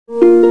Hi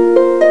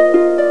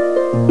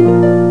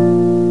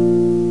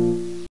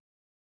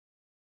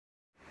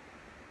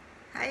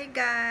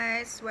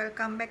guys,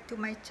 welcome back to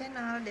my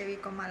channel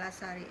Dewi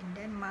Komalasari in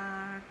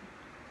Denmark.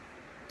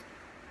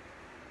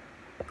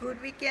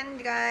 Good weekend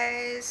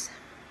guys.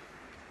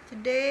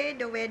 Today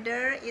the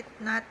weather is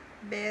not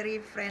very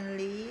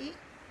friendly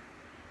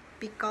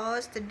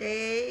because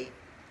today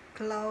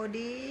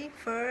cloudy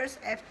first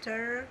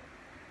after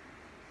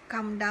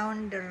come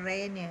down the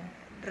raining,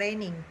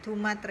 too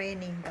much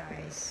raining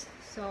guys.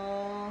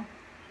 So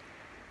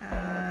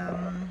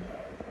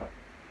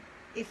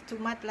if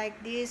too much like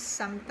this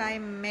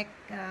sometimes make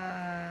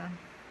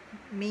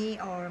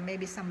me or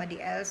maybe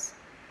somebody else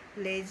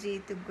lazy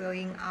to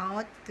going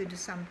out to do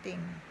something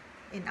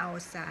in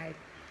outside.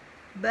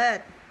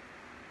 But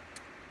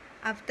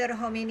after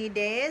how many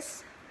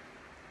days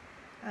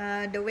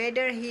the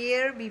weather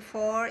here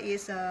before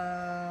is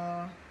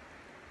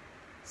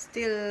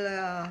still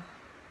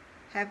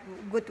have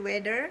good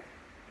weather,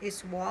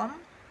 is warm,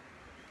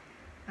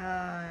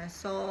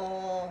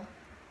 so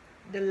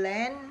the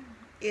land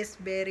is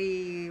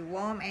very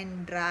warm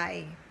and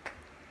dry.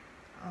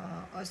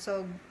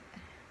 Also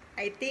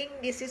I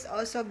think this is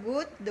also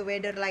good, the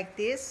weather like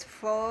this,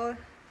 for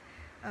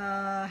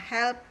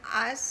help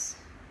us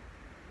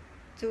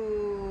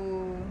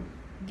to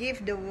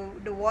give the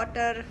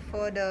water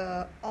for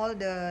all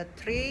the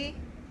tree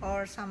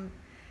or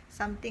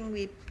something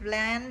we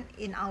plant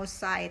in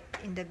outside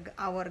in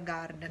our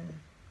garden.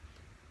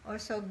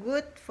 Also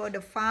good for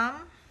the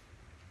farm,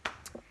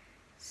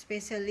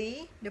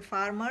 especially the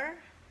farmer.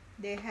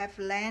 They have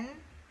land,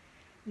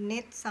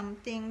 need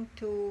something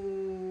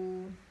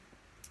to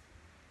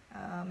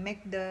make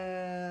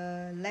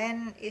the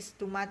land is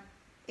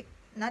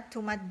not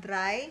too much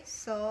dry,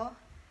 so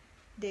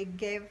they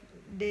give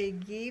the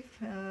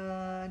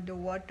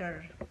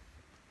water.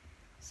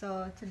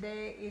 So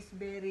today is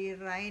very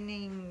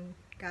raining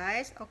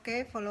guys.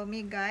 Okay, follow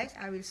me guys,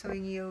 I will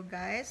showing you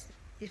guys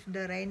if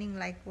the raining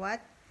like what.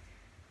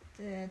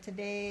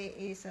 Today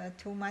is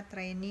too much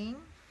raining.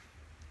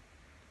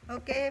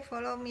 Okay,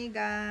 follow me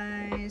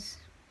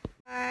guys.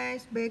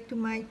 Guys, back to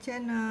my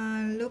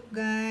channel. Look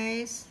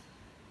guys,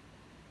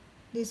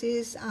 this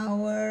is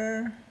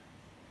our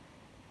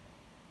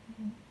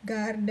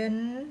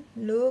garden.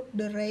 Look,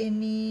 the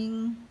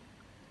raining.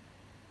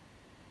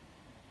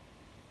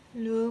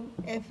 Look,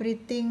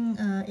 everything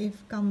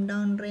if come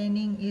down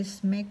raining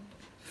is make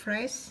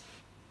fresh.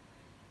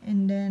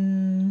 And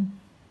then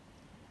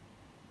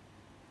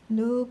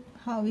look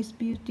how is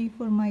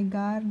beautiful my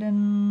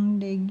garden.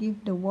 They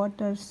give the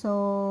water,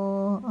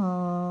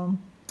 so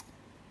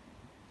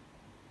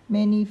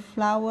many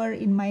flower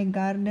in my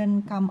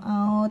garden come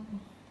out.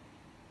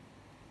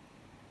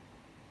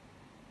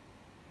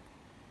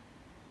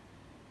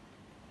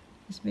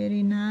 It's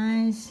very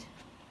nice.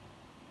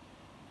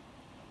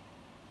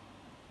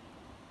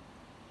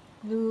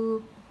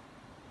 Look,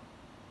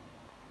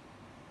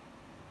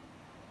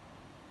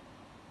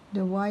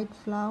 the white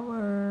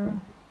flower.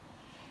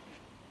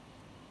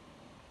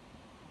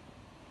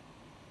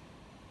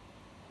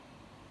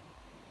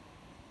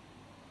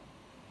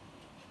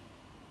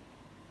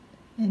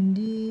 And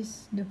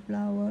this, the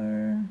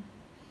flower.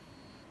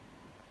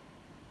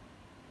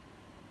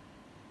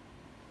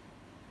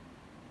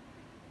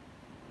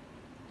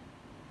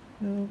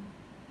 Look.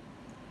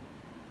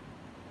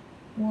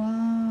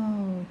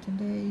 Wow,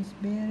 today is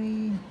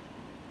very.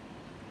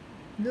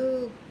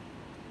 Look,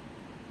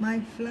 my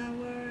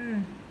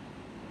flower.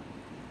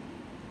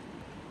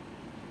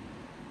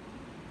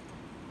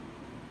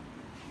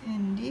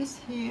 And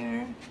this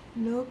here,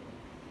 look,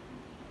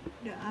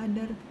 the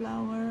other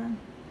flower.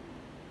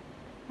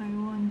 I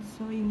want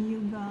showing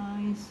you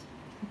guys.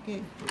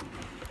 Okay,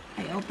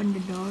 I open the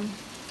door.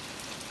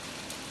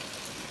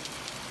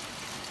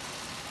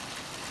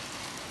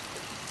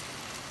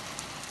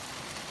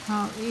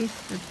 How is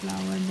the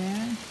flower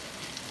there?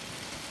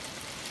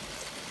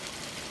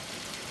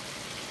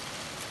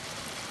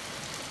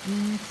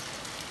 Yes.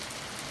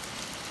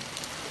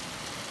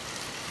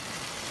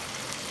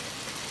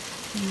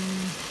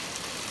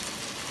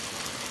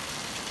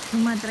 Too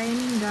much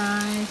raining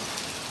guys.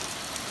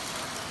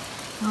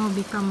 Now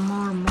become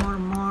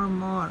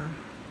more.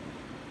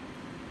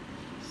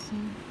 See?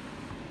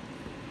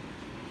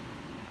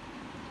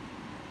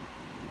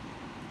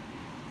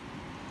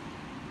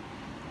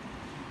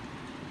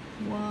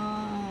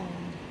 Wow.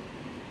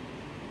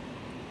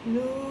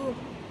 Look.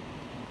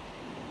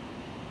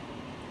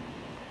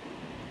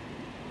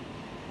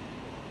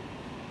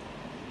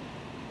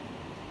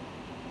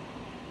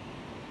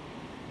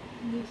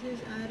 This is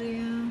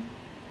area.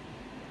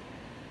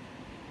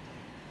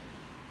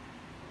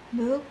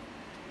 Look.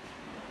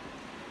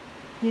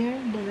 Here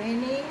the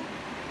raining.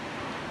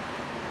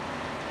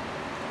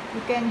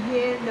 You can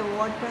hear the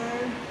water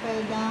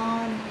fell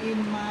down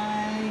in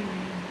my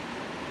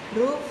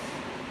roof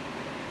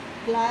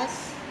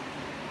glass.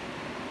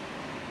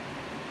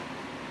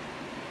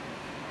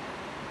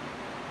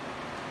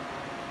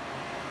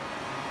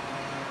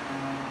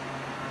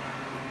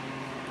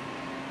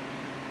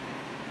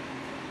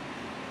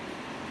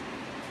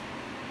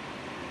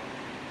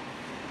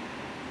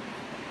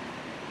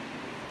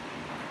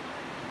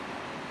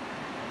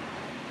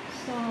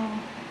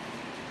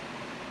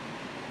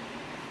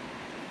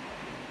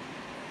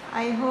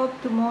 I hope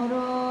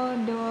tomorrow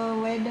the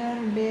weather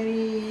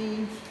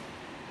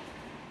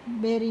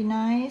very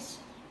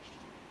nice.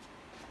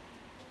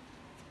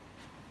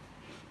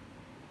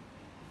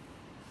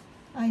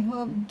 I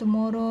hope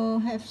tomorrow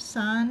have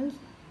sun,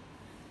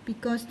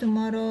 because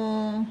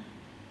tomorrow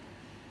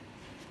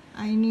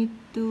I need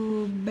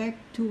to back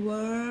to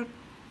work.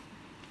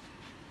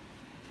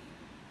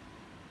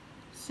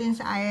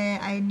 Since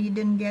I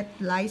didn't get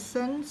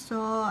license,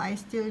 so I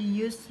still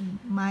use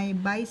my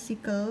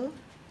bicycle.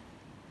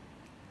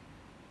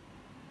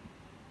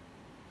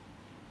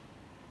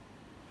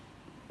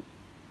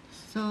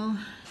 So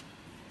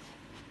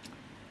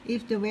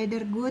if the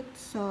weather good,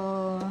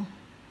 so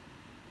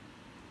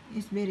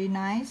it's very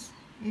nice.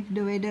 If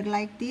the weather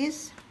like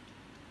this,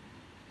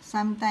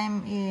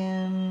 sometime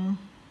in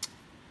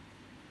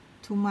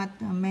too much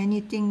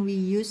many thing we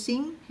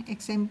using,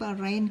 example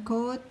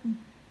raincoat,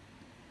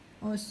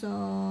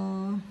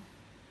 also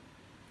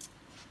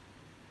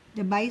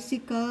the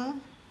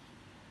bicycle.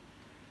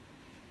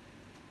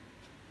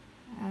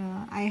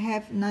 I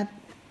have not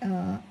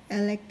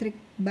electric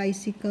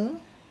bicycle.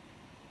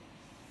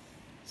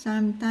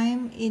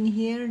 Sometime in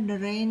here the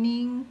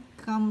raining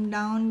come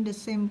down the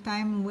same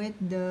time with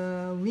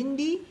the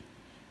windy,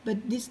 but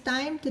this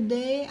time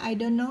today I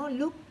don't know.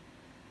 Look,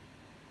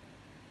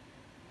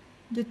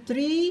 the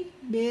tree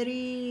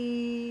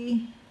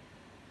very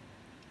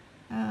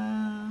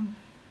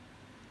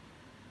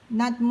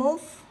not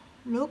move.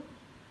 Look,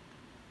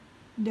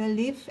 the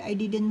leaf I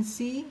didn't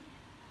see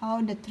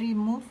how the tree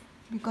move,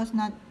 because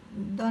not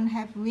don't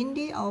have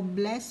windy or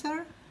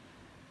blazer.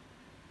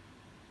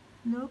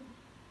 Look,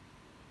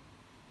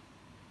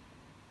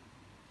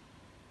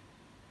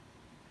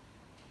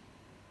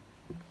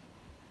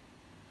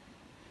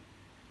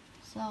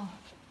 so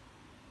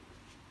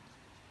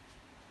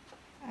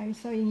I'm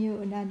showing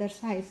you another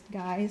side,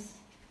 guys.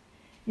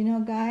 You know,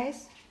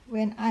 guys,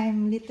 when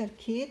I'm little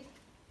kid,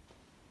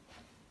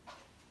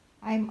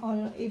 I'm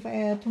all, if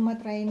too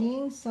much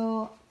raining,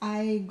 so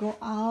I go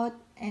out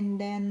and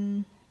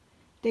then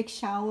take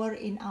shower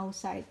in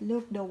outside.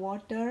 Look, the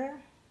water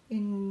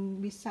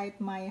in beside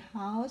my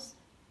house.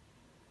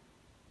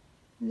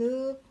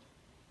 Look,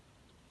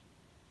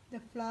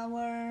 the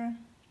flower.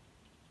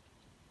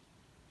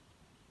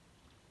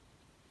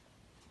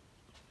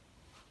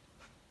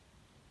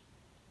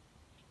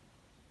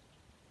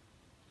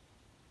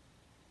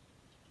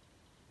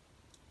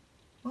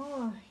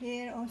 Oh,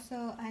 here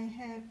also I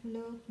have,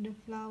 look, the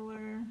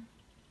flower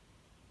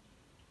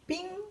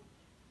pink,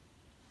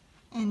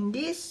 and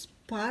this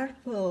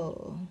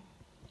purple.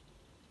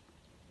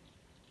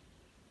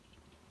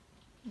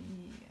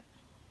 Yeah.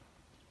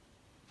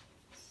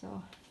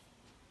 So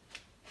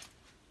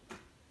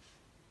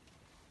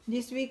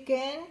this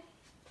weekend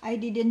I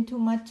didn't too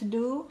much to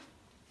do,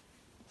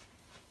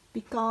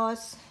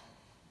 because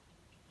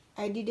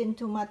I didn't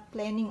too much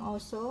planning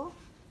also.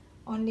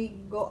 Only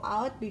go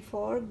out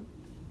before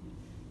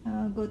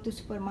go to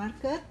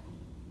supermarket.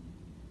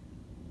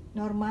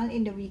 Normal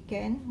in the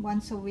weekend,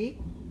 once a week,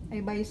 I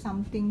buy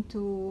something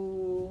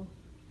to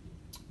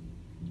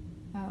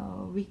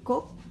we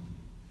cook.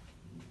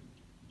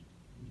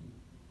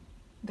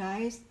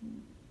 Guys,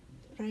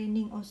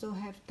 raining also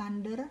have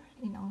thunder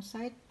in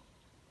outside.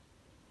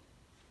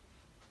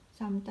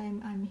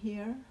 Sometime I'm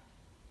here.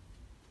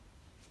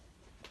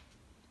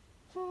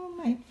 Oh,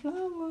 my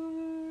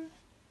flower.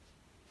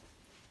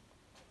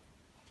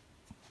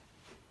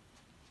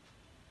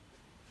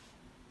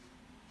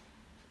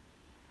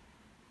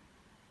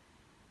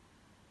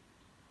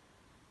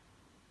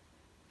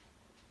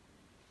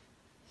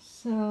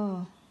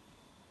 So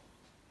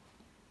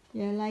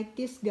yeah, like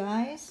this,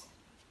 guys.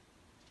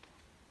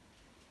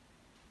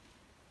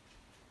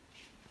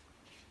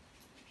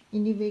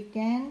 In the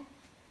weekend,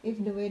 if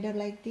the weather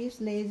like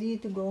this, lazy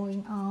to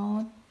going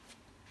out,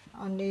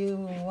 only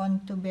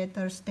want to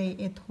better stay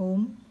at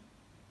home.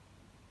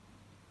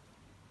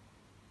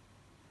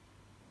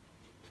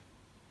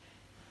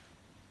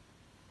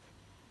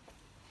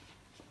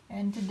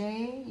 And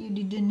today you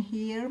didn't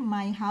hear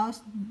my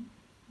house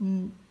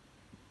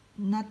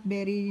not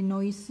very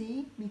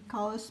noisy,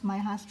 because my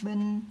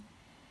husband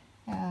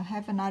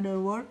have another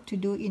work to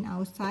do in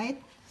outside,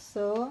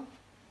 so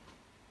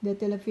the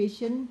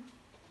television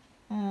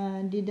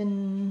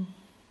didn't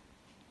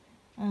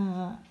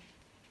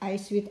I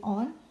switch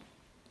on,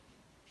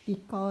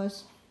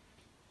 because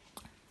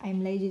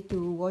I'm lazy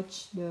to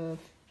watch the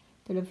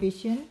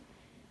television.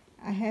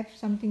 I have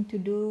something to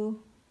do.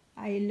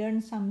 I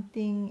learned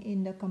something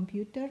in the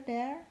computer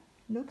there.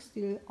 Look,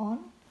 still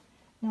on.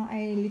 Now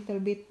I little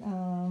bit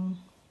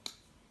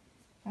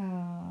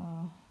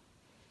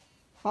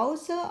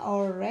pause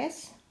or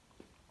rest,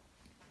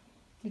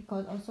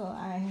 because also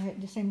I at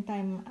the same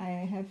time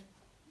I have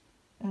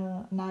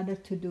another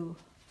to do.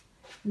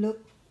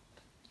 Look,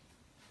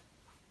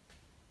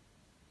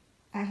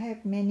 I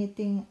have many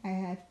things I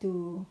have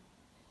to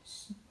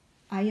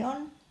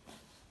iron.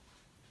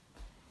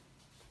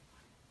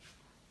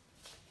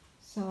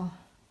 So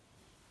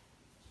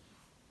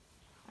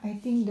I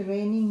think the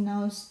raining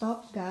now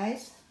stopped,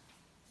 guys.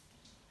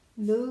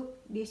 Look,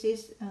 this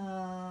is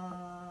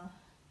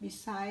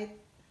beside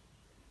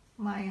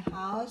my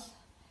house,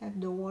 have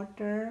the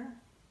water.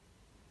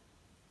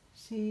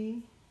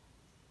 See,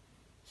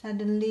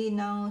 suddenly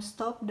now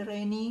stop the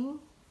raining.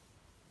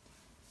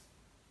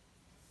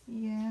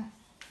 Yeah.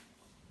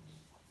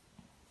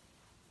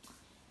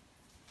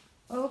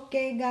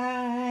 Okay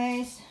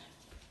guys,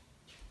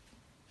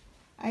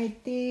 I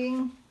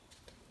think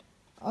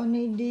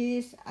only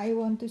this I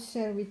want to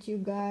share with you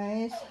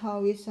guys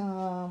how is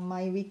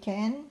my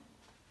weekend.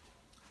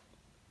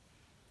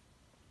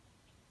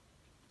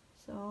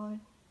 So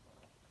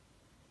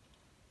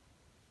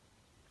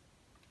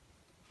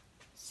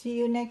see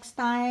you next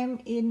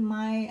time in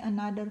my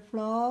another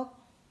vlog.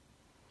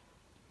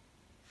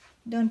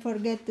 Don't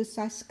forget to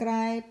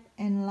subscribe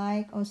and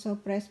like, also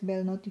press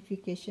bell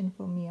notification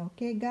for me.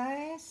 Okay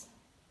guys,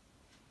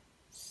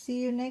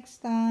 see you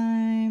next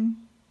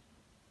time.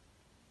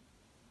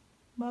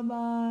 Bye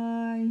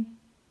bye.